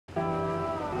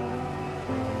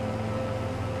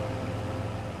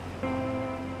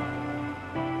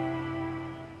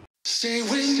Stay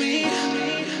with me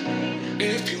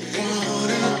if you want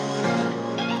it.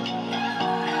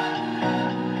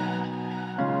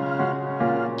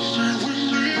 Stay with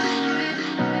me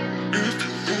if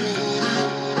you want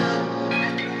it.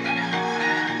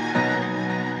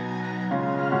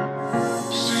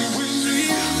 Stay with me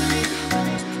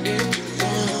if you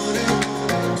want it.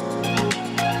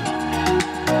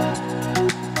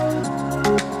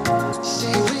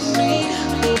 Stay with me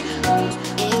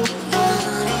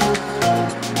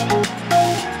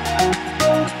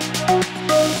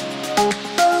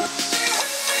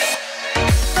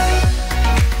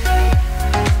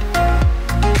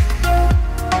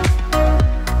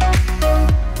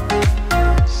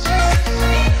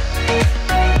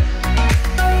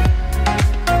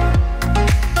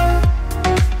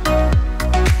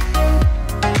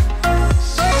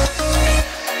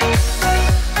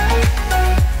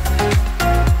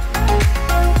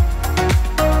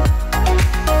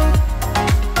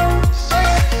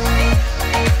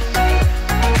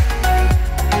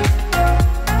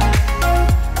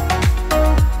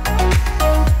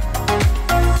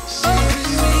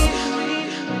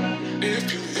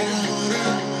if you want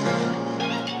it.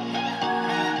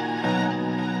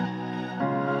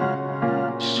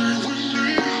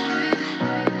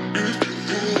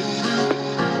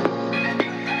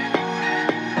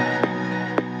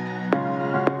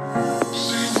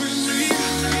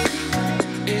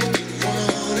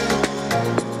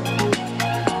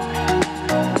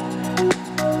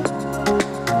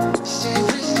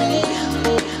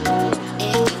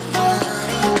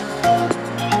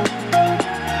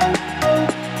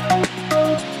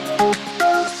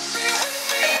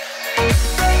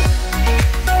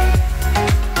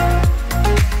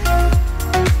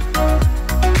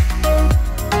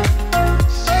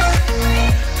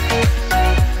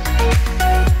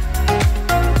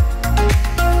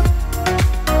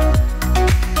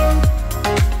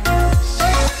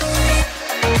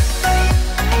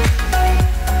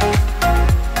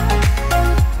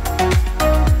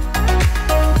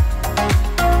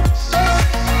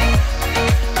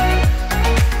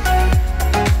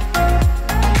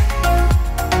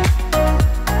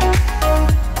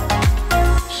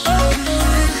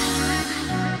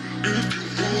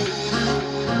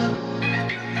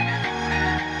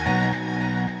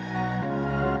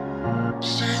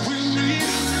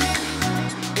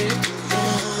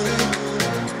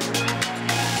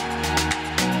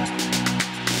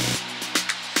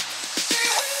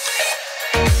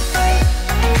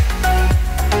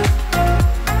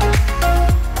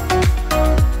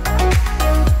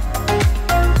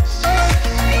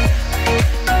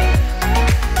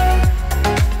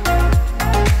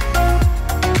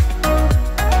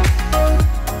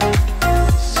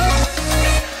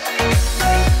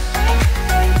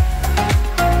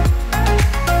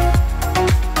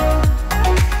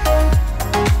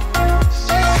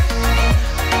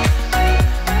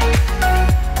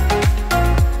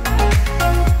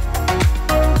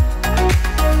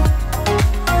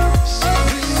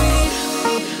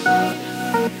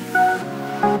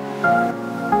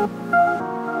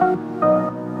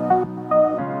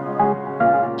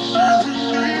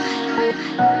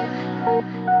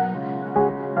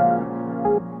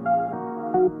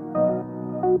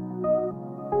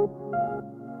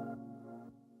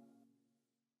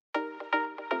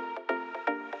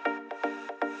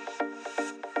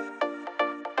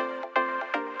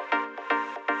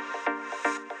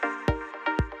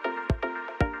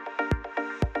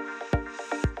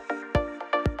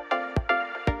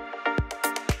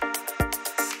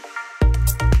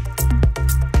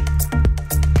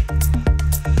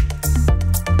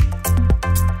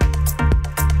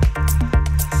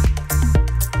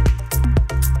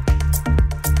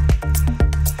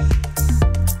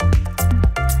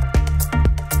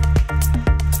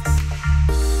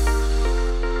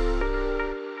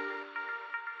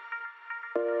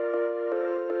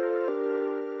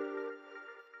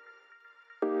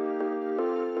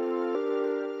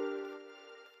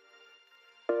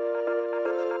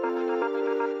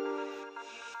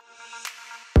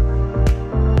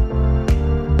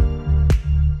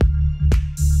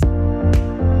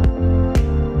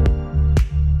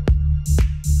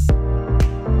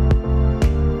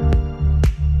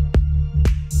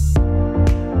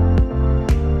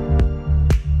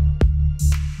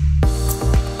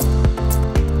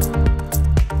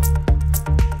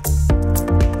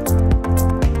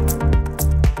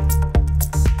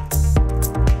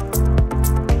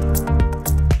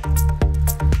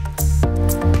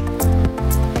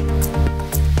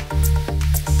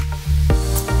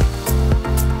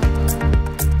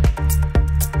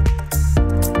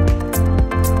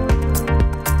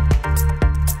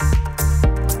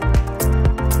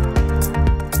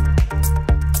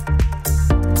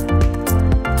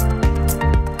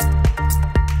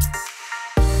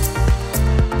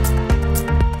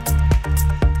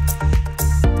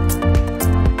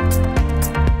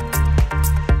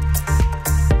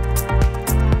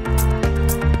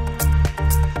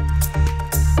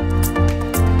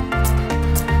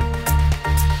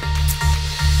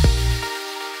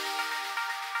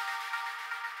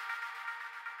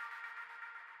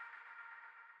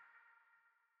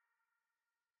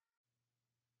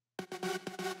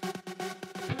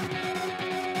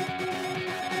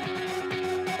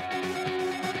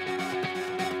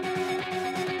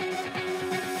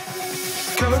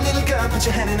 Come on, little girl, put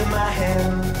your hand in my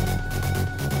hand.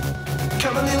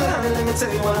 Come on, little honey, let me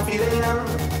tell you what I'm feeling.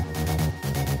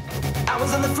 I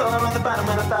was on the floor on the bottom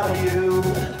when I thought of you.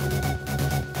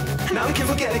 Now we can't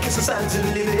forget it, cause I'm starting to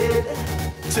believe it.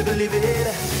 To believe it.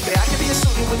 Yeah, I can be a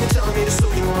soldier when you're telling me to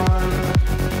soldier on.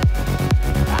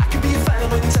 I can be a fighter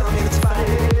when you're telling me to fight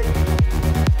it.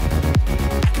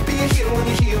 I can be a hero when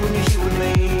you're here, when you're here with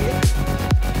me.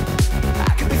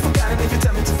 I can be forgotten if you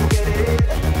tell me to forget it.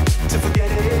 To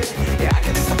forget it. Yeah, I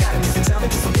can be forgotten if you tell me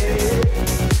to forget it.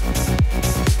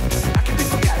 I can be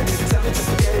forgotten if you tell me to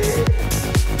forget it.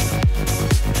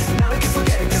 Now we can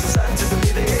forget it cause I'm starting to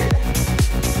believe it.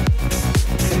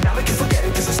 And now we can forget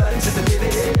it cause I'm starting to believe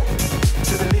it.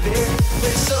 To believe it.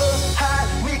 We're so high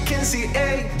we can see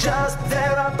angels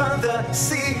there up on the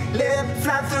ceiling,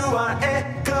 fly through our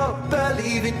echo.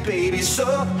 Believe it, baby. So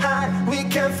high we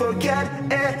can't forget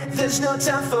it. There's no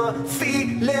time for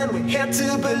feeling. We're here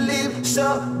to believe.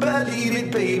 So believe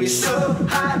it, baby. So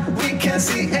high we can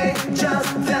see angels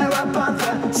there up on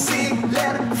the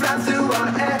ceiling, fly through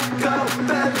our echo.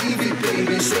 Believe it,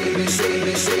 baby. Save it, save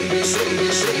it, save it, save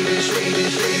it, save it, save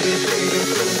it, save it,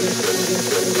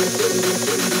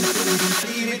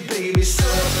 believe it, baby. So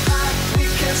high we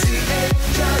can see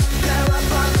angels there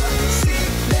up on the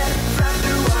ceiling, fly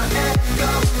through our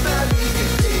echo. Believe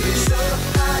it, baby. So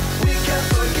high we can't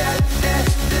forget it.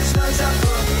 There's no time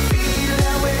for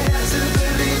feeling. We're here to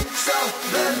believe. So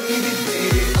believe it,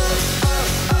 baby.